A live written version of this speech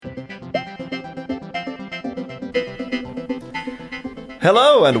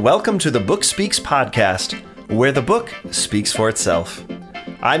Hello, and welcome to the Book Speaks podcast, where the book speaks for itself.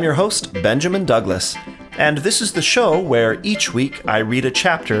 I'm your host, Benjamin Douglas, and this is the show where each week I read a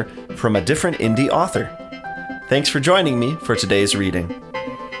chapter from a different indie author. Thanks for joining me for today's reading.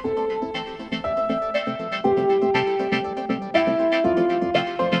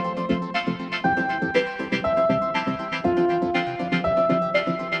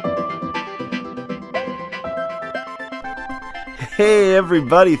 Hey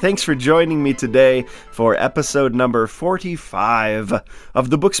everybody, thanks for joining me today for episode number 45 of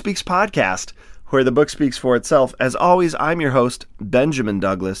the Book Speaks podcast, where the book speaks for itself. As always, I'm your host, Benjamin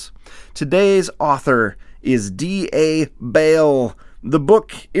Douglas. Today's author is A Bale. The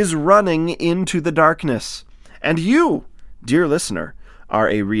book is Running into the Darkness. And you, dear listener, are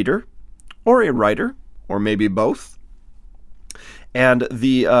a reader, or a writer, or maybe both. And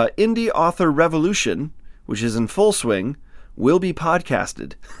the indie author revolution, which is in full swing, will be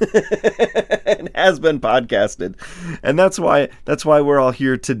podcasted and has been podcasted. And that's why we're all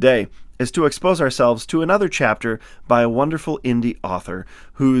here today, is to expose ourselves to another chapter by a wonderful indie author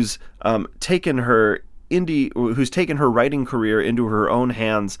who's taken her writing career into her own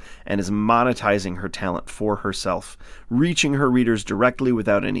hands and is monetizing her talent for herself, reaching her readers directly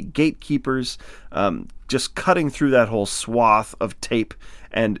without any gatekeepers, just cutting through that whole swath of tape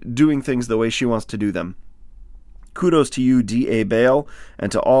and doing things the way she wants to do them. Kudos to you, A Bale,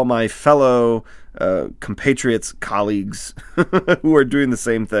 and to all my fellow compatriots, colleagues who are doing the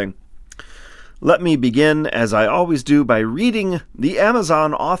same thing. Let me begin, as I always do, by reading the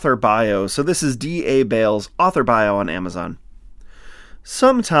Amazon author bio. So this is A Bale's author bio on Amazon.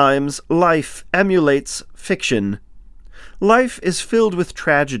 Sometimes life emulates fiction. Life is filled with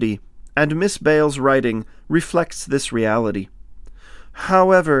tragedy, and Miss Bale's writing reflects this reality.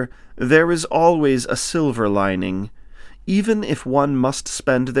 However, there is always a silver lining, even if one must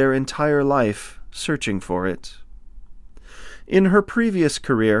spend their entire life searching for it. In her previous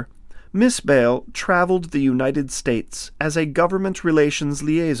career, Miss Bale traveled the United States as a government relations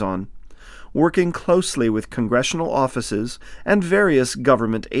liaison, working closely with congressional offices and various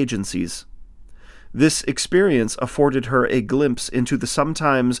government agencies. This experience afforded her a glimpse into the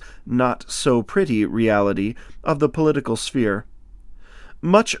sometimes not-so-pretty reality of the political sphere.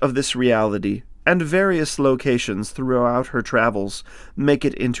 Much of this reality and various locations throughout her travels make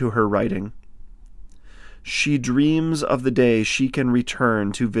it into her writing. She dreams of the day she can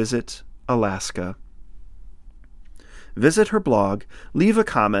return to visit Alaska. Visit her blog, leave a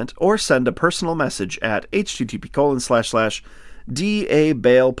comment, or send a personal message at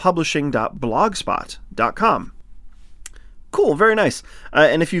http://dabalepublishing.blogspot.com. Cool, very nice.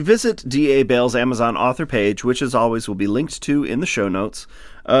 And if you visit A Bale's Amazon author page, which as always will be linked to in the show notes,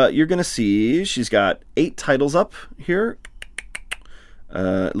 you're going to see she's got 8 titles up here.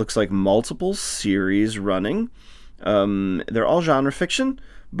 It looks like multiple series running. They're all genre fiction,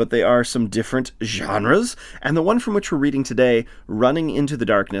 but they are some different genres. And the one from which we're reading today, Running into the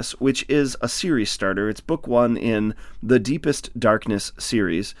Darkness, which is a series starter, it's book 1 in the Deepest Darkness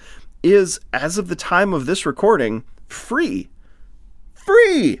series, is, as of the time of this recording, free.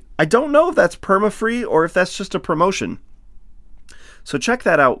 I don't know if that's perma-free or if that's just a promotion. So check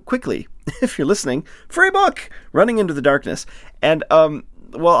that out quickly if you're listening. Free book, Running into the Darkness. And I'll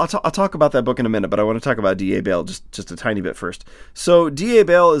talk about that book in a minute, but I want to talk about A Bale just a tiny bit first. So A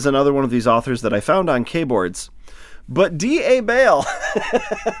Bale is another one of these authors that I found on Kboards. But A Bale,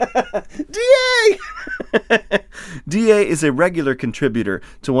 DA is a regular contributor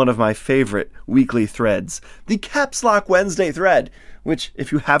to one of my favorite weekly threads, the Caps Lock Wednesday thread, which,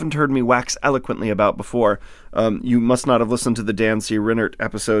 if you haven't heard me wax eloquently about before, you must not have listened to the Dan C. Rinnert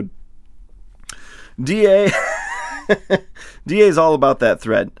episode. DA is all about that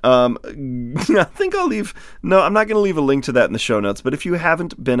thread. I think I'm not going to leave a link to that in the show notes, but if you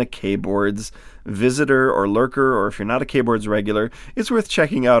haven't been a Kboards visitor or lurker, or if you're not a Kboards regular, it's worth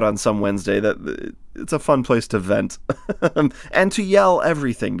checking out on some Wednesday. It's a fun place to vent and to yell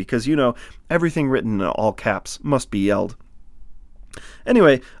everything, because, everything written in all caps must be yelled.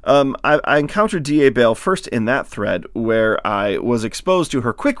 Anyway, I encountered A Bale first in that thread, where I was exposed to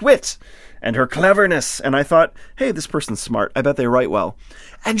her quick wit and her cleverness, and I thought, hey, this person's smart. I bet they write well.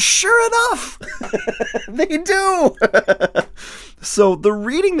 And sure enough, they do! So the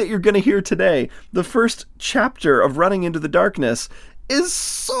reading that you're going to hear today, the first chapter of Running into the Darkness, is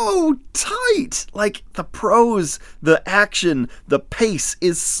so tight. Like, the prose, the action, the pace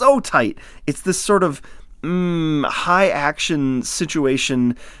is so tight. It's this sort of high action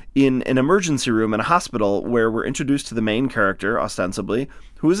situation in an emergency room in a hospital where we're introduced to the main character, ostensibly,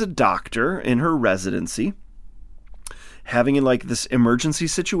 who is a doctor in her residency. having in like this emergency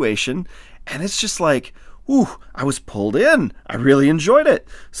situation, and it's just like, ooh, I was pulled in. I really enjoyed it.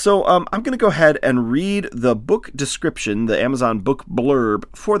 So I'm going to go ahead and read the book description, the Amazon book blurb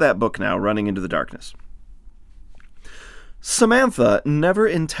for that book now, Running into the Darkness. Samantha never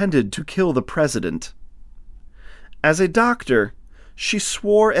intended to kill the president. As a doctor, she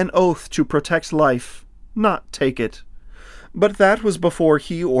swore an oath to protect life, not take it. But that was before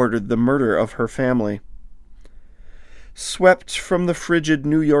he ordered the murder of her family. Swept from the frigid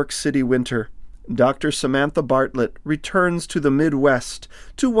New York City winter, Dr. Samantha Bartlett returns to the Midwest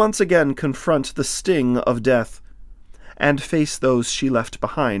to once again confront the sting of death and face those she left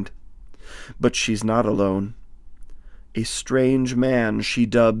behind. But she's not alone. A strange man she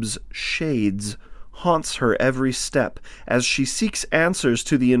dubs Shades haunts her every step as she seeks answers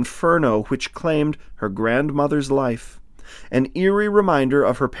to the inferno which claimed her grandmother's life, an eerie reminder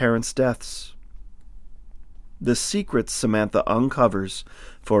of her parents' deaths. The secrets Samantha uncovers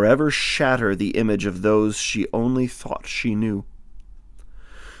forever shatter the image of those she only thought she knew.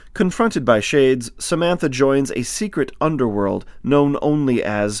 Confronted by Shades, Samantha joins a secret underworld known only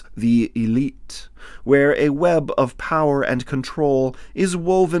as the Elite, where a web of power and control is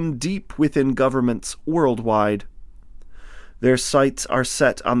woven deep within governments worldwide. Their sights are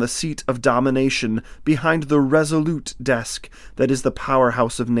set on the seat of domination behind the resolute desk that is the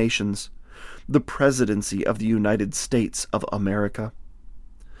powerhouse of nations, the presidency of the United States of America.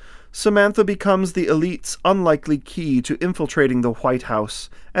 Samantha becomes the elite's unlikely key to infiltrating the White House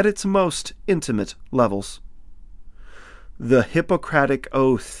at its most intimate levels. The Hippocratic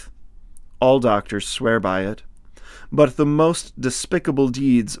Oath. All doctors swear by it, but the most despicable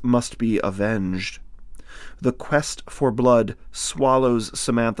deeds must be avenged. The quest for blood swallows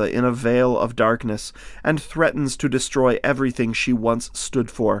Samantha in a veil of darkness and threatens to destroy everything she once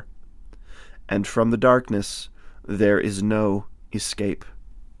stood for. And from the darkness, there is no escape.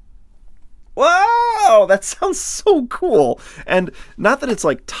 Wow, that sounds so cool. And not that it's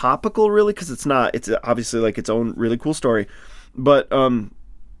like topical really, because it's not. It's obviously like its own really cool story. But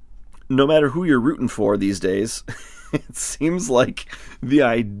no matter who you're rooting for these days, it seems like the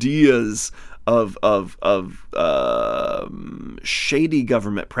ideas of shady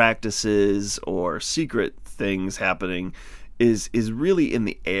government practices or secret things happening is really in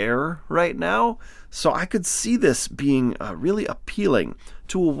the air right now. So I could see this being really appealing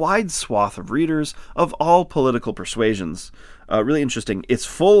to a wide swath of readers of all political persuasions. Really interesting. It's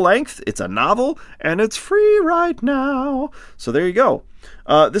full length, it's a novel, and it's free right now. So there you go.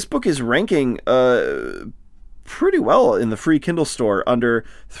 This book is ranking pretty well in the free Kindle store under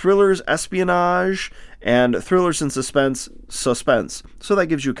thrillers, espionage, and thrillers and suspense. So that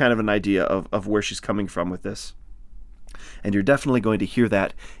gives you kind of an idea of where she's coming from with this. And you're definitely going to hear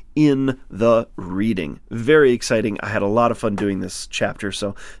that in the reading. Very exciting. I had a lot of fun doing this chapter.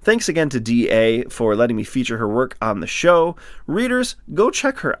 So thanks again to DA for letting me feature her work on the show. Readers, go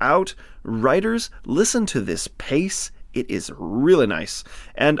check her out. Writers, listen to this pace. It is really nice.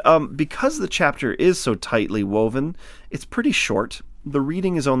 And because the chapter is so tightly woven, it's pretty short. The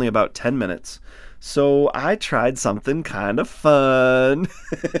reading is only about 10 minutes. So I tried something kind of fun.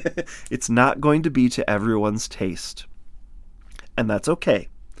 It's not going to be to everyone's taste. And that's okay.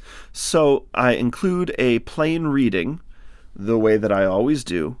 So I include a plain reading, the way that I always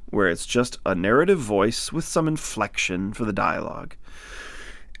do, where it's just a narrative voice with some inflection for the dialogue.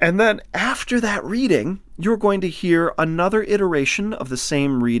 And then after that reading, you're going to hear another iteration of the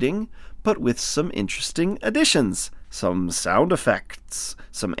same reading, but with some interesting additions. Some sound effects,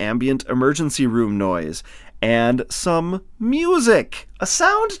 some ambient emergency room noise, and some music, a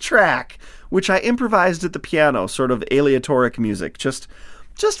soundtrack, which I improvised at the piano, sort of aleatoric music, just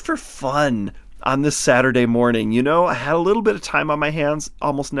for fun on this Saturday morning. You know, I had a little bit of time on my hands,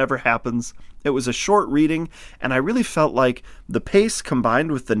 almost never happens. It was a short reading, and I really felt like the pace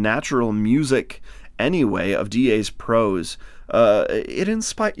combined with the natural music anyway of DA's prose,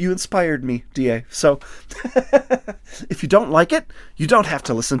 you inspired me, DA. So if you don't like it, you don't have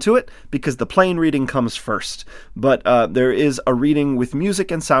to listen to it, because the plain reading comes first. But there is a reading with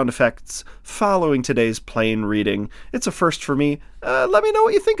music and sound effects following today's plain reading. It's a first for me. Let me know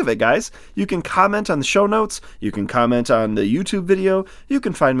what you think of it, guys. You can comment on the show notes. You can comment on the YouTube video. You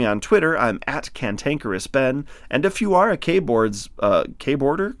can find me on Twitter. I'm at CantankerousBen. And if you are a keyboarder,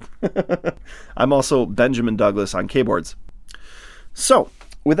 I'm also Benjamin Douglas on keyboards. So,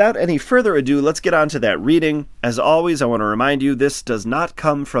 without any further ado, let's get on to that reading. As always, I want to remind you, this does not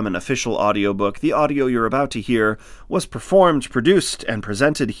come from an official audiobook. The audio you're about to hear was performed, produced, and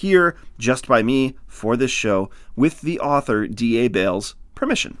presented here just by me for this show with the author D.A. Bale's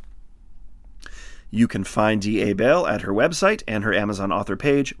permission. You can find A Bale at her website and her Amazon author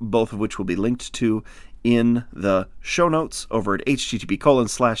page, both of which will be linked to in the show notes over at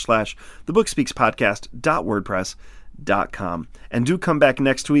http://thebookspeakspodcast.wordpress.com. And do come back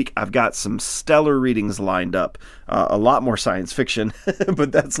next week. I've got some stellar readings lined up. A lot more science fiction,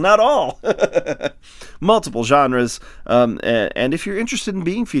 but that's not all. Multiple genres. And if you're interested in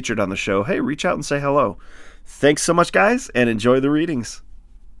being featured on the show, hey, reach out and say hello. Thanks so much, guys, and enjoy the readings.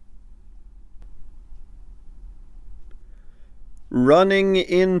 Running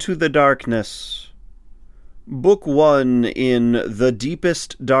into the Darkness. Book 1 in the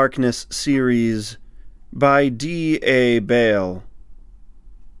Deepest Darkness series by A Bale.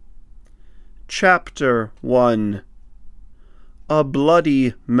 Chapter 1. A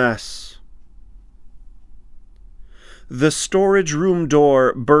Bloody Mess. The storage room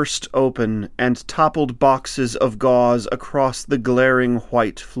door burst open and toppled boxes of gauze across the glaring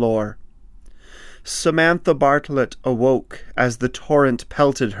white floor. Samantha Bartlett awoke as the torrent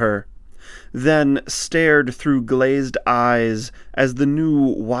pelted her, then stared through glazed eyes as the new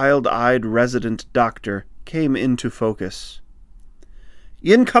wild-eyed resident doctor came into focus.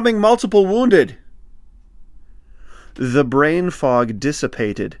 "Incoming multiple wounded!" The brain fog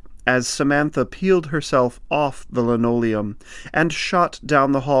dissipated as Samantha peeled herself off the linoleum and shot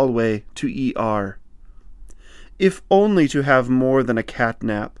down the hallway to ER. If only to have more than a cat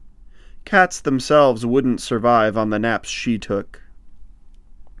nap. Cats themselves wouldn't survive on the naps she took.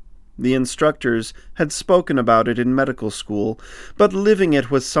 The instructors had spoken about it in medical school, but living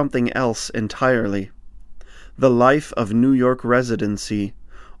it was something else entirely. The life of New York residency,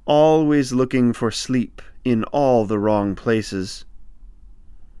 always looking for sleep in all the wrong places.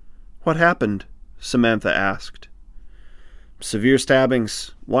 "What happened?" Samantha asked. "Severe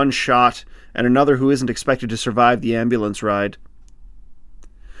stabbings, one shot, and another who isn't expected to survive the ambulance ride."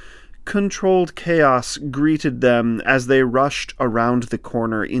 Controlled chaos greeted them as they rushed around the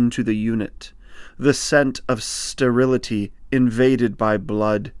corner into the unit, the scent of sterility invaded by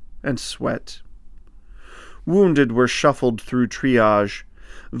blood and sweat. Wounded were shuffled through triage,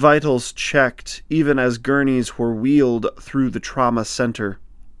 vitals checked even as gurneys were wheeled through the trauma center.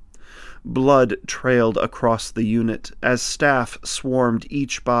 Blood trailed across the unit as staff swarmed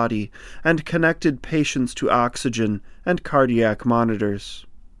each body and connected patients to oxygen and cardiac monitors.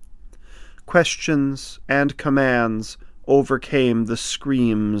 Questions and commands overcame the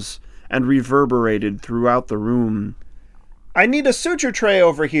screams and reverberated throughout the room. "I need a suture tray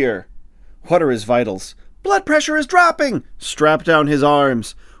over here." "What are his vitals?" "Blood pressure is dropping." "Strap down his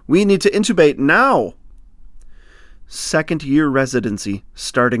arms." "We need to intubate now." Second-year residency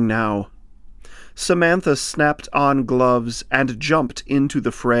starting now. Samantha snapped on gloves and jumped into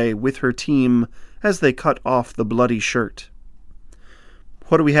the fray with her team as they cut off the bloody shirt.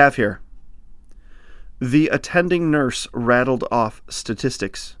 "What do we have here?" The attending nurse rattled off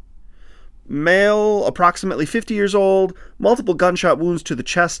statistics. "Male, approximately 50 years old, multiple gunshot wounds to the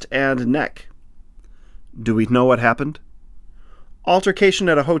chest and neck." "Do we know what happened?" "Altercation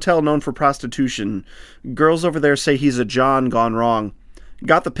at a hotel known for prostitution. Girls over there say he's a John gone wrong.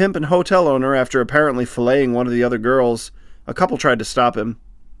 Got the pimp and hotel owner after apparently filleting one of the other girls. A couple tried to stop him."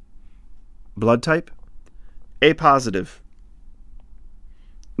 "Blood type?" "A positive."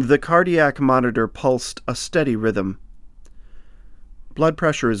 The cardiac monitor pulsed a steady rhythm. "Blood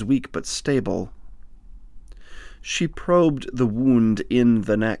pressure is weak but stable." She probed the wound in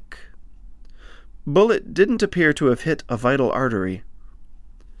the neck. Bullet didn't appear to have hit a vital artery.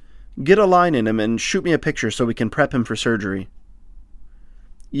 "Get a line in him and shoot me a picture so we can prep him for surgery."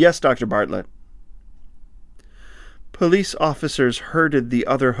 "Yes, Dr. Bartlett." Police officers herded the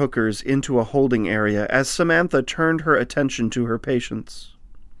other hookers into a holding area as Samantha turned her attention to her patients.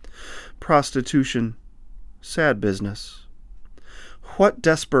 Prostitution. Sad business. What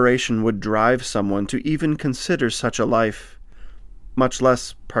desperation would drive someone to even consider such a life, much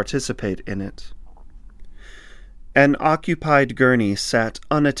less participate in it? An occupied gurney sat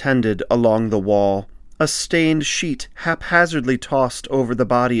unattended along the wall, a stained sheet haphazardly tossed over the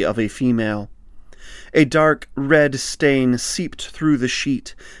body of a female. A dark red stain seeped through the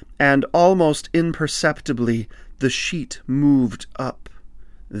sheet, and almost imperceptibly the sheet moved up,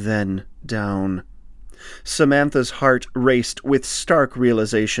 then down. Samantha's heart raced with stark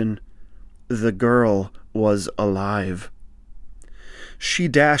realization. The girl was alive. She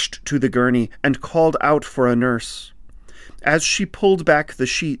dashed to the gurney and called out for a nurse. As she pulled back the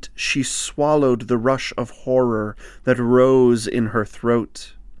sheet, she swallowed the rush of horror that rose in her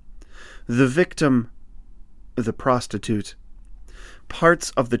throat. The victim, the prostitute. Parts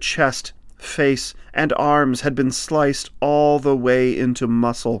of the chest, face, and arms had been sliced all the way into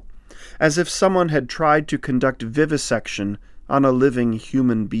muscle, as if someone had tried to conduct vivisection on a living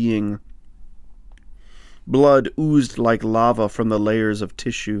human being. Blood oozed like lava from the layers of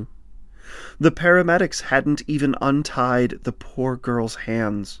tissue. The paramedics hadn't even untied the poor girl's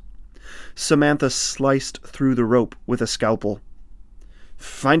hands. Samantha sliced through the rope with a scalpel.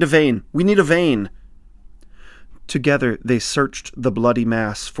 "Find a vein! We need a vein!" Together they searched the bloody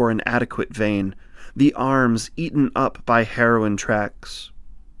mass for an adequate vein, the arms eaten up by heroin tracks.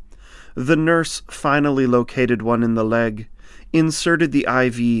 The nurse finally located one in the leg, inserted the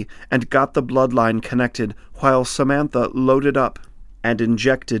IV, and got the bloodline connected while Samantha loaded up and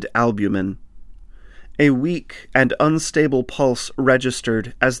injected albumin. A weak and unstable pulse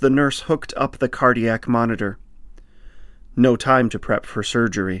registered as the nurse hooked up the cardiac monitor. No time to prep for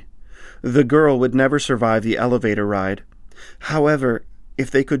surgery. The girl would never survive the elevator ride. However, if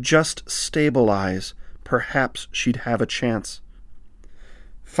they could just stabilize, perhaps she'd have a chance.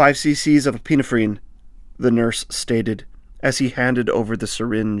 5 cc's of epinephrine, the nurse stated, as he handed over the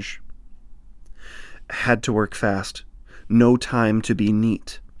syringe. Had to work fast. No time to be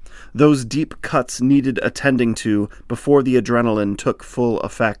neat. Those deep cuts needed attending to before the adrenaline took full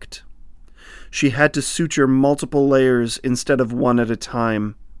effect. She had to suture multiple layers instead of one at a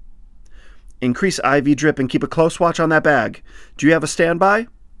time. "Increase IV drip and keep a close watch on that bag. Do you have a standby?"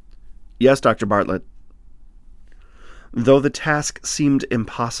 "Yes, Dr. Bartlett." Though the task seemed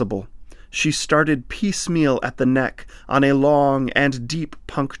impossible, she started piecemeal at the neck on a long and deep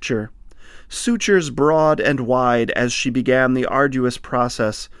puncture, sutures broad and wide as she began the arduous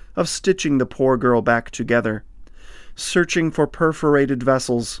process of stitching the poor girl back together, searching for perforated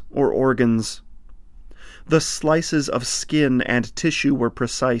vessels or organs. The slices of skin and tissue were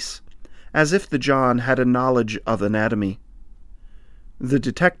precise, as if the John had a knowledge of anatomy. The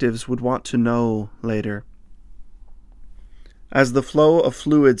detectives would want to know later. As the flow of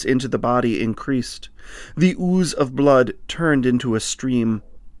fluids into the body increased, the ooze of blood turned into a stream.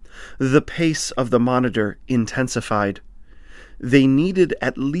 The pace of the monitor intensified. They needed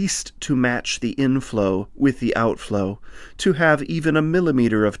at least to match the inflow with the outflow to have even a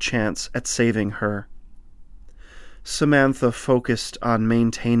millimeter of chance at saving her. Samantha focused on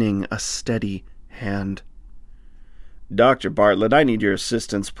maintaining a steady hand. "Dr. Bartlett, I need your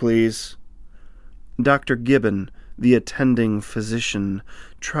assistance, please." Dr. Gibbon, the attending physician,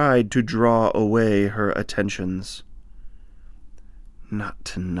 tried to draw away her attentions. "Not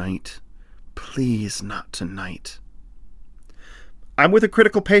tonight. Please, not tonight." "I'm with a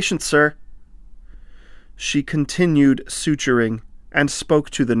critical patient, sir." She continued suturing and spoke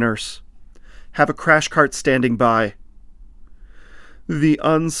to the nurse. "Have a crash cart standing by." The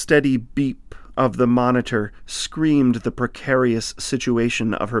unsteady beep of the monitor screamed the precarious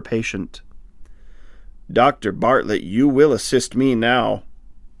situation of her patient. "Dr. Bartlett, you will assist me now."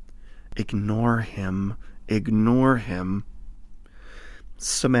 Ignore him. Ignore him.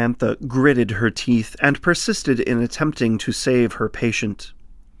 Samantha gritted her teeth and persisted in attempting to save her patient.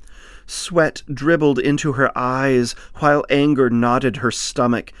 Sweat dribbled into her eyes while anger knotted her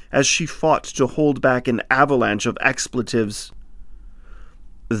stomach as she fought to hold back an avalanche of expletives.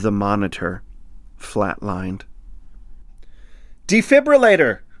 The monitor flatlined.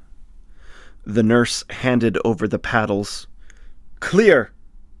 "Defibrillator!" The nurse handed over the paddles. "Clear!"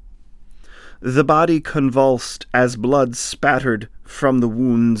 The body convulsed as blood spattered from the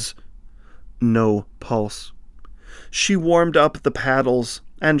wounds. No pulse. She warmed up the paddles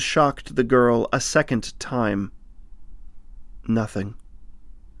and shocked the girl a second time. Nothing.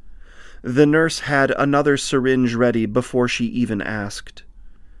 The nurse had another syringe ready before she even asked.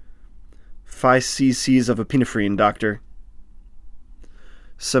 5 cc's of epinephrine, doctor."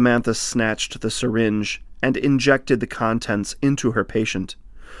 Samantha snatched the syringe and injected the contents into her patient,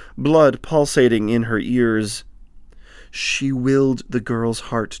 blood pulsating in her ears. She willed the girl's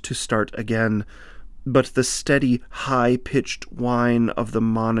heart to start again, but the steady, high-pitched whine of the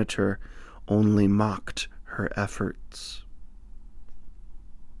monitor only mocked her efforts.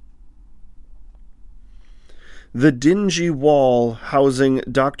 The dingy wall housing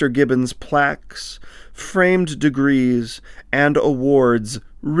Dr. Gibbon's plaques, framed degrees, and awards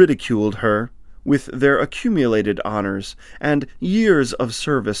ridiculed her with their accumulated honors and years of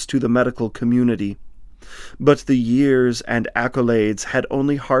service to the medical community. But the years and accolades had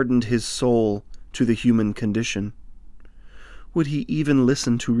only hardened his soul to the human condition. Would he even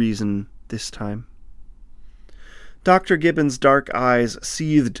listen to reason this time? Dr. Gibbon's dark eyes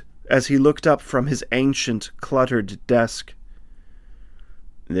seethed as he looked up from his ancient, cluttered desk.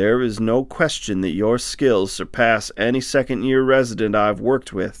 "There is no question that your skills surpass any second-year resident I've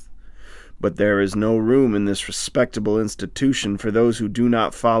worked with. But there is no room in this respectable institution for those who do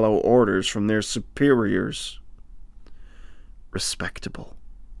not follow orders from their superiors. Respectable?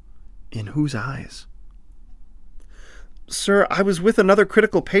 In whose eyes? Sir, I was with another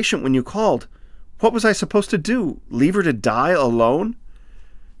critical patient when you called. What was I supposed to do? Leave her to die alone?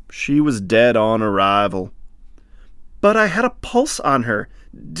 She was dead on arrival. But I had a pulse on her.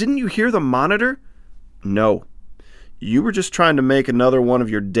 Didn't you hear the monitor? No. You were just trying to make another one of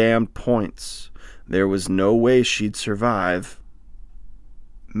your damned points. There was no way she'd survive.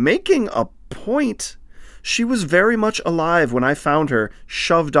 Making a point? She was very much alive when I found her,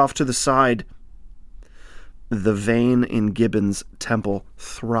 shoved off to the side. The vein in Gibbons' temple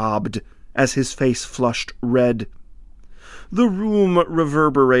throbbed as his face flushed red. The room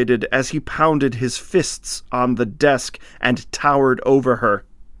reverberated as he pounded his fists on the desk and towered over her.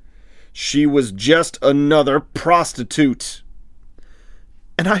 She was just another prostitute.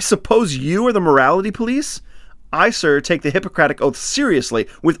 And I suppose you are the morality police? I, sir, take the Hippocratic Oath seriously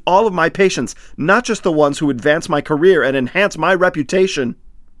with all of my patients, not just the ones who advance my career and enhance my reputation.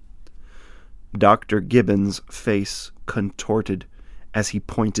 Dr. Gibbons' face contorted as he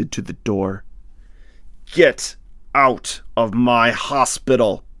pointed to the door. Get out of my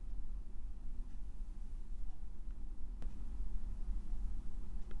hospital!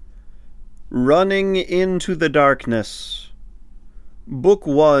 Running into the Darkness. Book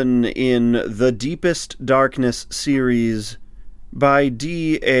 1 in the Deepest Darkness series by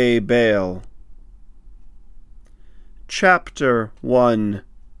A Bale. Chapter 1.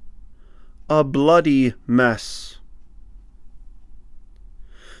 A Bloody Mess.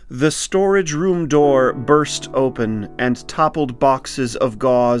 The storage room door burst open and toppled boxes of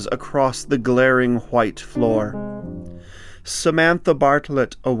gauze across the glaring white floor. Samantha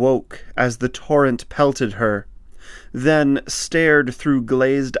Bartlett awoke as the torrent pelted her, then stared through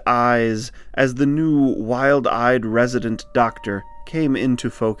glazed eyes as the new wild-eyed resident doctor came into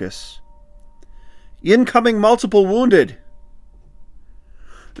focus. Incoming multiple wounded!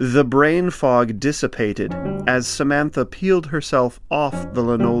 The brain fog dissipated as Samantha peeled herself off the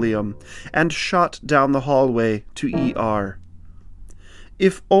linoleum and shot down the hallway to ER.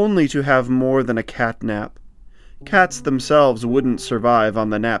 If only to have more than a cat nap. Cats themselves wouldn't survive on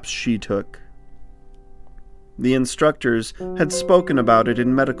the naps she took. The instructors had spoken about it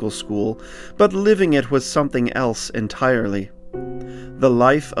in medical school, but living it was something else entirely. The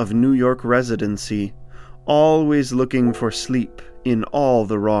life of New York residency, always looking for sleep in all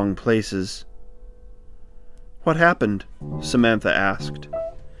the wrong places. What happened? Samantha asked.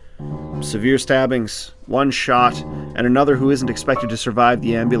 Severe stabbings, one shot, and another who isn't expected to survive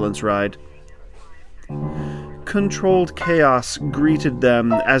the ambulance ride. Controlled chaos greeted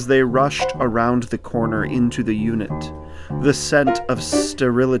them as they rushed around the corner into the unit, the scent of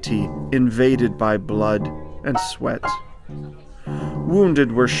sterility invaded by blood and sweat.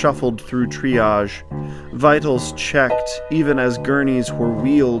 Wounded were shuffled through triage, vitals checked even as gurneys were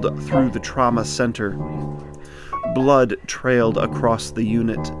wheeled through the trauma center. Blood trailed across the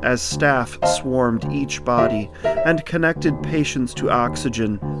unit as staff swarmed each body and connected patients to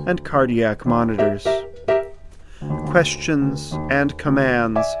oxygen and cardiac monitors. Questions and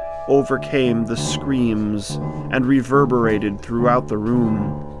commands overcame the screams and reverberated throughout the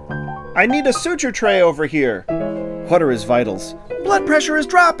room. I need a suture tray over here. What are his vitals? Blood pressure is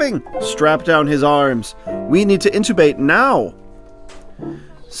dropping. Strap down his arms. We need to intubate now.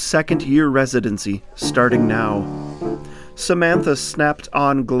 Second-year residency starting now. Samantha snapped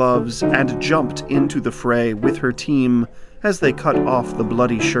on gloves and jumped into the fray with her team as they cut off the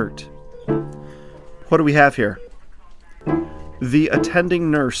bloody shirt. What do we have here? The attending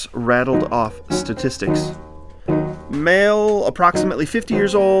nurse rattled off statistics. Male, approximately 50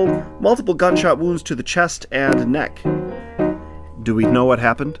 years old, multiple gunshot wounds to the chest and neck. Do we know what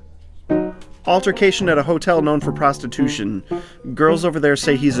happened? Altercation at a hotel known for prostitution. Girls over there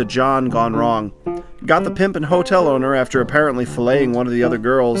say he's a John gone wrong. Got the pimp and hotel owner after apparently filleting one of the other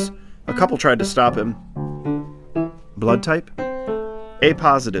girls. A couple tried to stop him. Blood type? A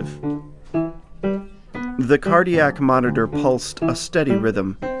positive. The cardiac monitor pulsed a steady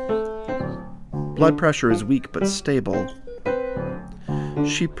rhythm. Blood pressure is weak but stable.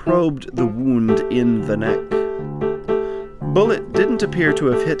 She probed the wound in the neck. Bullet didn't appear to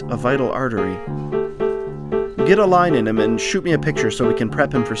have hit a vital artery. Get a line in him and shoot me a picture so we can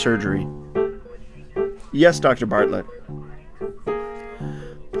prep him for surgery. Yes, Dr. Bartlett.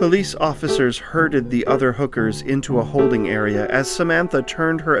 Police officers herded the other hookers into a holding area as Samantha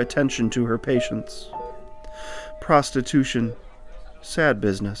turned her attention to her patients. Prostitution. Sad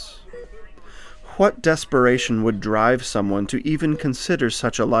business. What desperation would drive someone to even consider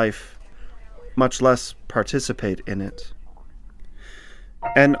such a life? much less participate in it.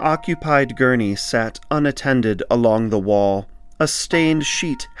 An occupied gurney sat unattended along the wall, a stained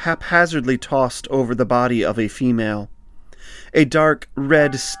sheet haphazardly tossed over the body of a female. A dark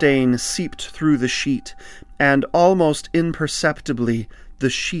red stain seeped through the sheet, and almost imperceptibly the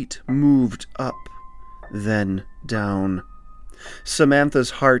sheet moved up, then down. Samantha's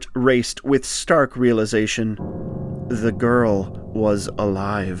heart raced with stark realization. The girl was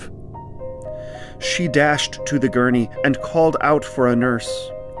alive. She dashed to the gurney and called out for a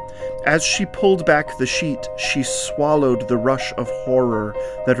nurse. As she pulled back the sheet, she swallowed the rush of horror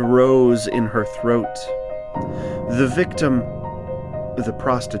that rose in her throat. The victim, the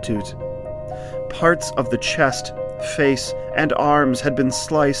prostitute. Parts of the chest, face, and arms had been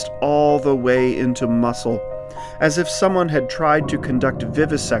sliced all the way into muscle, as if someone had tried to conduct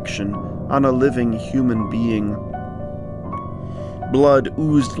vivisection on a living human being. Blood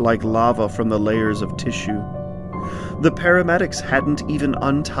oozed like lava from the layers of tissue. The paramedics hadn't even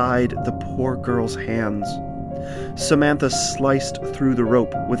untied the poor girl's hands. Samantha sliced through the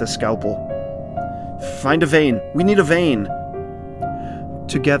rope with a scalpel. "Find a vein! We need a vein!"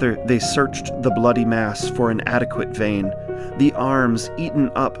 Together they searched the bloody mass for an adequate vein, the arms eaten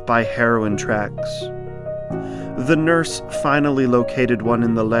up by heroin tracks. The nurse finally located one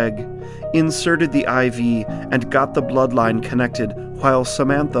in the leg, inserted the IV, and got the bloodline connected while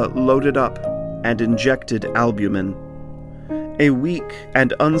Samantha loaded up and injected albumin. A weak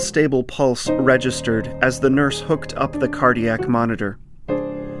and unstable pulse registered as the nurse hooked up the cardiac monitor.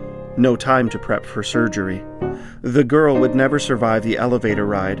 No time to prep for surgery. The girl would never survive the elevator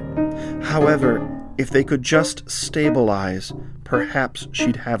ride. However, if they could just stabilize, perhaps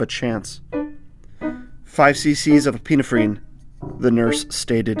she'd have a chance. 5 cc's of epinephrine, the nurse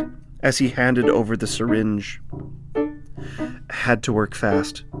stated, as he handed over the syringe. Had to work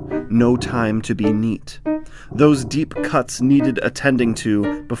fast. No time to be neat. Those deep cuts needed attending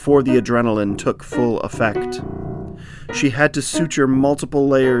to before the adrenaline took full effect. She had to suture multiple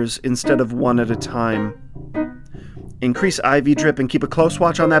layers instead of one at a time. Increase IV drip and keep a close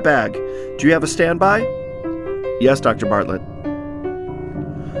watch on that bag. Do you have a standby? Yes, Dr. Bartlett.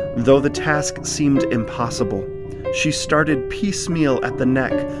 Though the task seemed impossible, she started piecemeal at the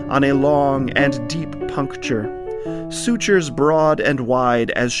neck on a long and deep puncture, sutures broad and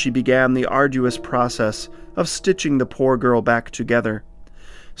wide as she began the arduous process of stitching the poor girl back together,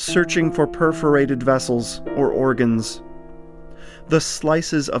 searching for perforated vessels or organs. The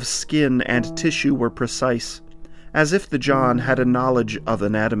slices of skin and tissue were precise, as if the John had a knowledge of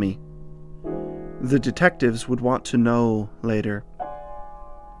anatomy. The detectives would want to know later.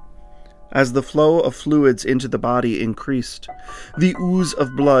 As the flow of fluids into the body increased, the ooze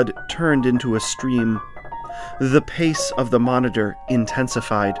of blood turned into a stream. The pace of the monitor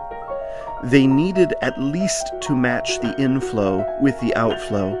intensified. They needed at least to match the inflow with the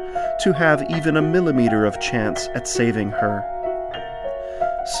outflow to have even a millimeter of chance at saving her.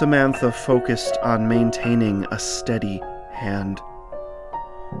 Samantha focused on maintaining a steady hand.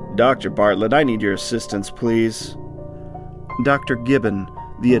 Dr. Bartlett, I need your assistance, please. Dr. Gibbon,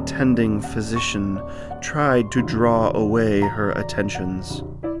 the attending physician, tried to draw away her attentions.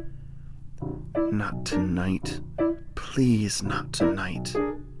 Not tonight. Please, not tonight.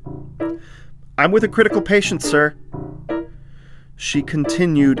 I'm with a critical patient, sir. She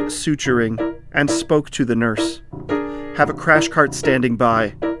continued suturing and spoke to the nurse. Have a crash cart standing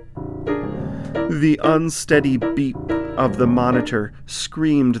by. The unsteady beep of the monitor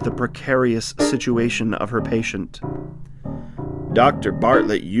screamed the precarious situation of her patient. Dr.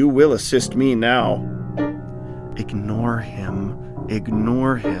 Bartlett, you will assist me now. Ignore him.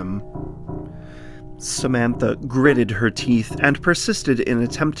 Ignore him. Samantha gritted her teeth and persisted in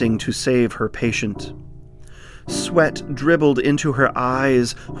attempting to save her patient. Sweat dribbled into her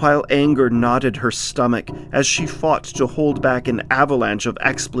eyes while anger knotted her stomach as she fought to hold back an avalanche of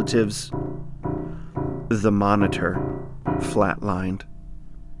expletives. The monitor flatlined.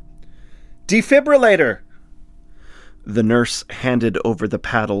 Defibrillator! The nurse handed over the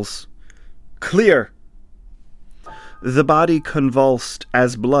paddles. Clear! The body convulsed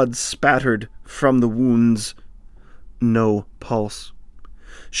as blood spattered from the wounds. No pulse.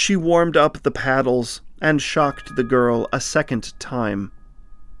 She warmed up the paddles and shocked the girl a second time.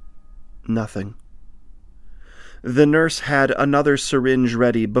 Nothing. The nurse had another syringe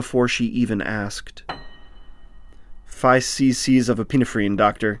ready before she even asked. 5 cc's of epinephrine,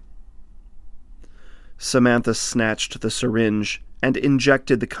 doctor. Samantha snatched the syringe and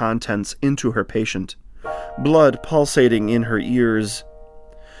injected the contents into her patient, blood pulsating in her ears.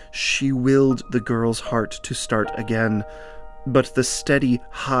 She willed the girl's heart to start again, but the steady,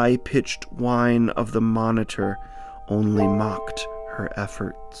 high-pitched whine of the monitor only mocked her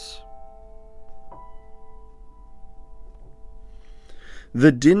efforts.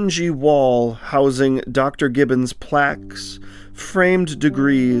 The dingy wall housing Dr. Gibbons' plaques, framed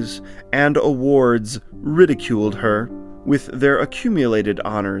degrees, and awards ridiculed her with their accumulated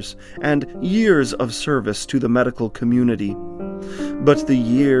honors and years of service to the medical community. But the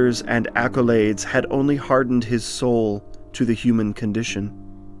years and accolades had only hardened his soul to the human condition.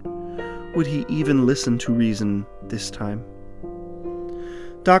 Would he even listen to reason this time?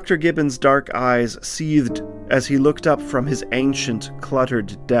 Dr. Gibbons' dark eyes seethed as he looked up from his ancient,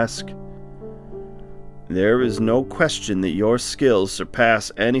 cluttered desk. There is no question that your skills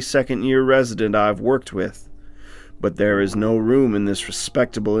surpass any second-year resident I've worked with, but there is no room in this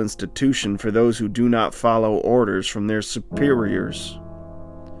respectable institution for those who do not follow orders from their superiors.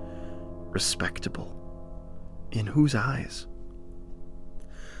 Respectable? In whose eyes?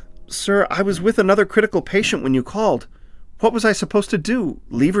 Sir, I was with another critical patient when you called. What was I supposed to do?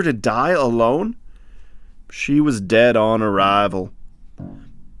 Leave her to die alone? She was dead on arrival.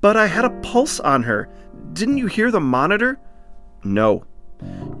 But I had a pulse on her. Didn't you hear the monitor? No.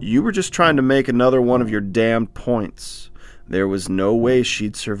 You were just trying to make another one of your damned points. There was no way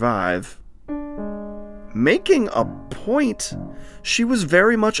she'd survive. Making a point? She was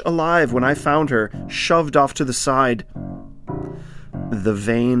very much alive when I found her, shoved off to the side. The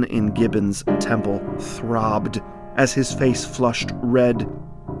vein in Gibbons' temple throbbed as his face flushed red.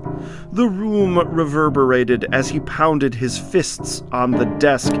 The room reverberated as he pounded his fists on the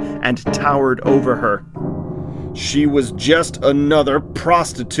desk and towered over her. She was just another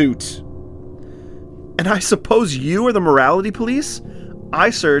prostitute. And I suppose you are the morality police? I,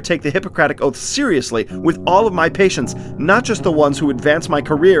 sir, take the Hippocratic Oath seriously with all of my patients, not just the ones who advance my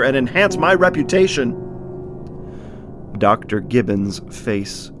career and enhance my reputation. Dr. Gibbons'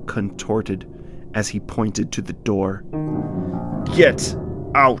 face contorted as he pointed to the door. Get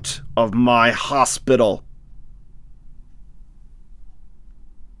out of my hospital!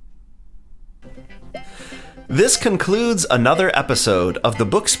 This concludes another episode of the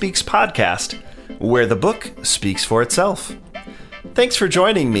Book Speaks podcast, where the book speaks for itself. Thanks for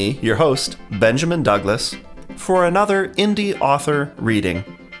joining me, your host, Benjamin Douglas, for another indie author reading.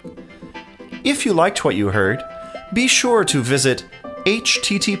 If you liked what you heard, be sure to visit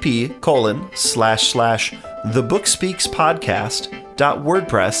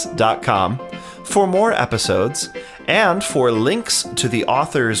http://thebookspeakspodcast.wordpress.com for more episodes and for links to the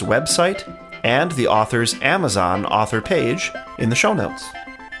author's website and the author's Amazon author page in the show notes.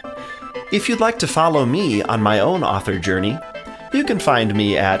 If you'd like to follow me on my own author journey, you can find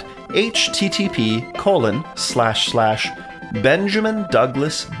me at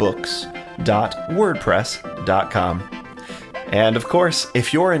http://benjamindouglasbooks.wordpress.com. And of course,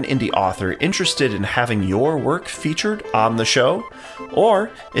 if you're an indie author interested in having your work featured on the show,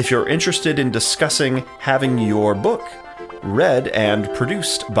 or if you're interested in discussing having your book read and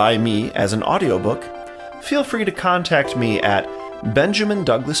produced by me as an audiobook, feel free to contact me at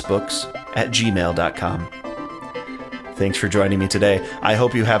benjamindouglasbooks@gmail.com. Thanks for joining me today. I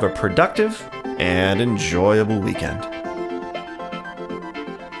hope you have a productive and enjoyable weekend.